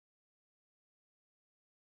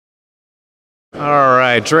All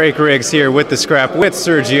right, Drake Riggs here with the scrap with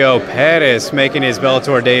Sergio Pettis making his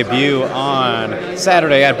Bellator debut on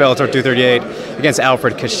Saturday at Bellator 238 against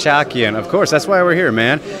Alfred Khashakyan. Of course, that's why we're here,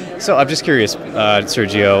 man. So I'm just curious,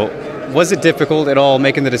 Sergio, was it difficult at all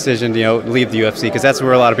making the decision to leave the UFC? Because that's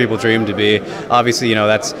where a lot of people dream to be. Obviously,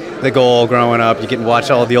 that's the goal growing up. You get to watch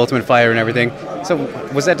all the Ultimate Fighter and everything. So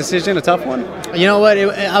was that decision a tough one? You know what?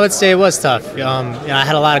 I would say it was tough. I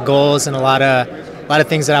had a lot of goals and a lot of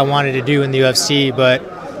things that I wanted to do in the UFC, but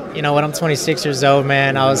when I'm 26 years old,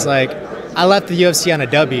 man, I was like, I left the UFC on a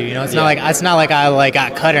W. It's not like I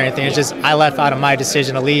got cut or anything. It's just I left out of my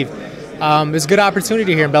decision to leave. It was a good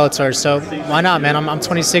opportunity here in Bellator, so why not, man? I'm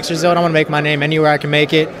 26 years old. I want to make my name anywhere I can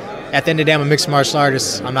make it. At the end of the day, I'm a mixed martial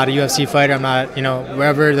artist. I'm not a UFC fighter. I'm not,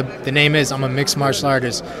 wherever the name is, I'm a mixed martial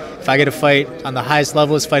artist. If I get a fight on the highest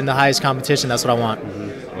level, it's fighting the highest competition. That's what I want.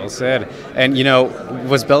 Well said. And,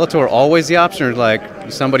 was Bellator always the option, or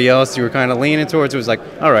like somebody else you were kind of leaning towards? It was like,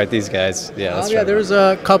 all right, these guys, let's try. There was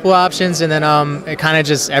a couple options, and then it kind of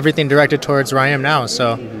just everything directed towards where I am now.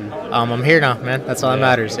 So I'm here now, man. That's all that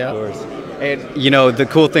matters. Yeah. Of course. And, the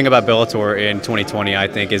cool thing about Bellator in 2020, I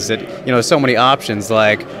think, is that, so many options,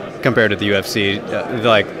 like, compared to the UFC,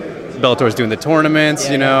 like, Bellator's doing the tournaments,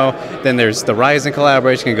 then there's the Rising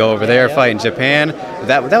collaboration, can go over there, fight in Japan.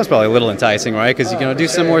 That was probably a little enticing, right? Because you can do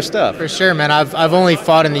some more stuff. For sure, man. I've only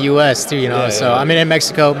fought in the U.S. too, so I'm in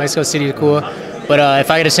Mexico City is cool. But if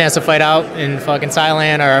I get a chance to fight out in fucking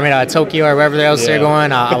Thailand or Tokyo or wherever else they're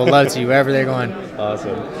going, I would love to, wherever they're going.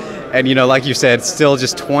 Awesome. And, like you said, still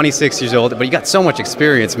just 26 years old, but you got so much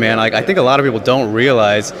experience, man. Like, I think a lot of people don't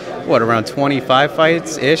realize, around 25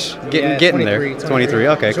 fights-ish? Getting there. 23,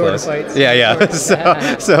 okay, close. Fights. Yeah.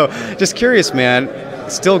 so, just curious, man,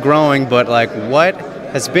 still growing, but, like, what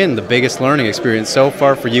has been the biggest learning experience so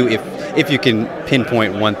far for you, if you can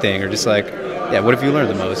pinpoint one thing, or just like, what have you learned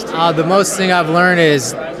the most? The most thing I've learned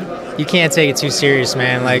is you can't take it too serious,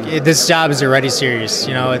 man. Like, this job is already serious.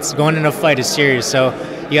 It's going in a fight is serious, so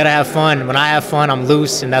you gotta have fun. When I have fun, I'm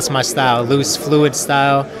loose, and that's my style, loose, fluid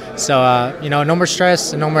style. So, no more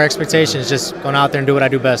stress and no more expectations. Just going out there and do what I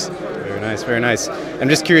do best. Very nice, very nice. I'm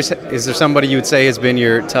just curious, is there somebody you would say has been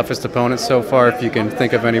your toughest opponent so far, if you can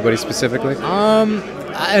think of anybody specifically?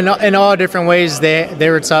 In all different ways, they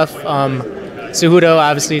were tough. Cejudo,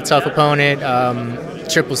 obviously, a tough opponent.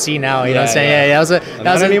 Triple C now, you know what I'm saying? Yeah,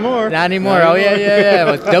 Not anymore. Not anymore.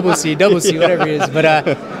 Well, double C, whatever it is. But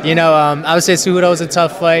I would say Cejudo was a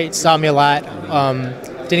tough fight. Taught me a lot.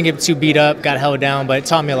 Didn't get too beat up, got held down, but it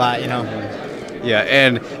taught me a lot. Yeah,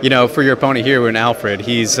 and for your opponent here in Alfred,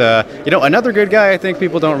 he's another good guy. I think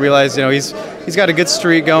people don't realize he's got a good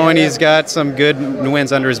streak going. He's got some good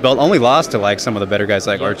wins under his belt. Only lost to like some of the better guys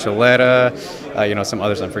like Archuleta, some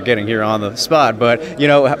others I'm forgetting here on the spot. But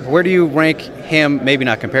where do you rank him? Maybe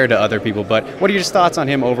not compared to other people, but what are your thoughts on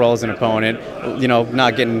him overall as an opponent?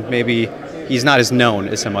 Not getting maybe. He's not as known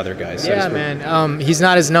as some other guys. Yeah, man. He's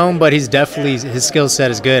not as known, but he's definitely, his skill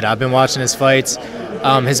set is good. I've been watching his fights.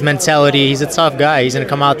 His mentality, he's a tough guy. He's going to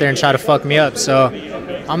come out there and try to fuck me up. So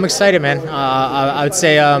I'm excited, man. I would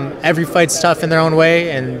say every fight's tough in their own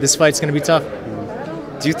way, and this fight's going to be tough.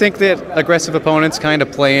 Do you think that aggressive opponents kind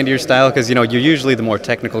of play into your style? Because, you're usually the more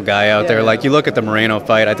technical guy out there. Like, you look at the Moreno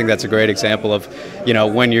fight, I think that's a great example of,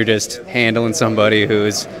 when you're just handling somebody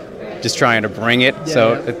who's just trying to bring it.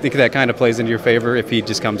 I think that kind of plays into your favor if he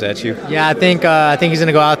just comes at you. Yeah, I think he's going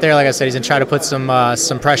to go out there, like I said, he's going to try to put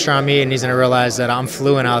some pressure on me, and he's going to realize that I'm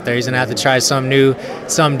fluent out there. He's going to have to try something new,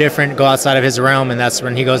 something different, go outside of his realm, and that's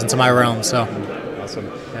when he goes into my realm. So awesome.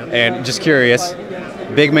 Yep. And just curious,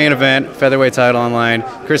 big main event, featherweight title online,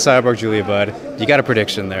 Chris Cyborg, Julia Budd. You got a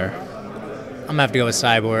prediction there? I'm going to have to go with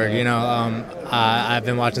Cyborg. I've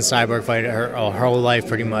been watching Cyborg fight her whole life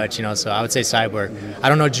pretty much, so I would say Cyborg. I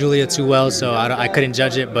don't know Julia too well, so I couldn't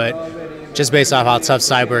judge it, but just based off how tough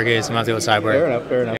Cyborg is, I'm going to have to go with Cyborg. Fair enough.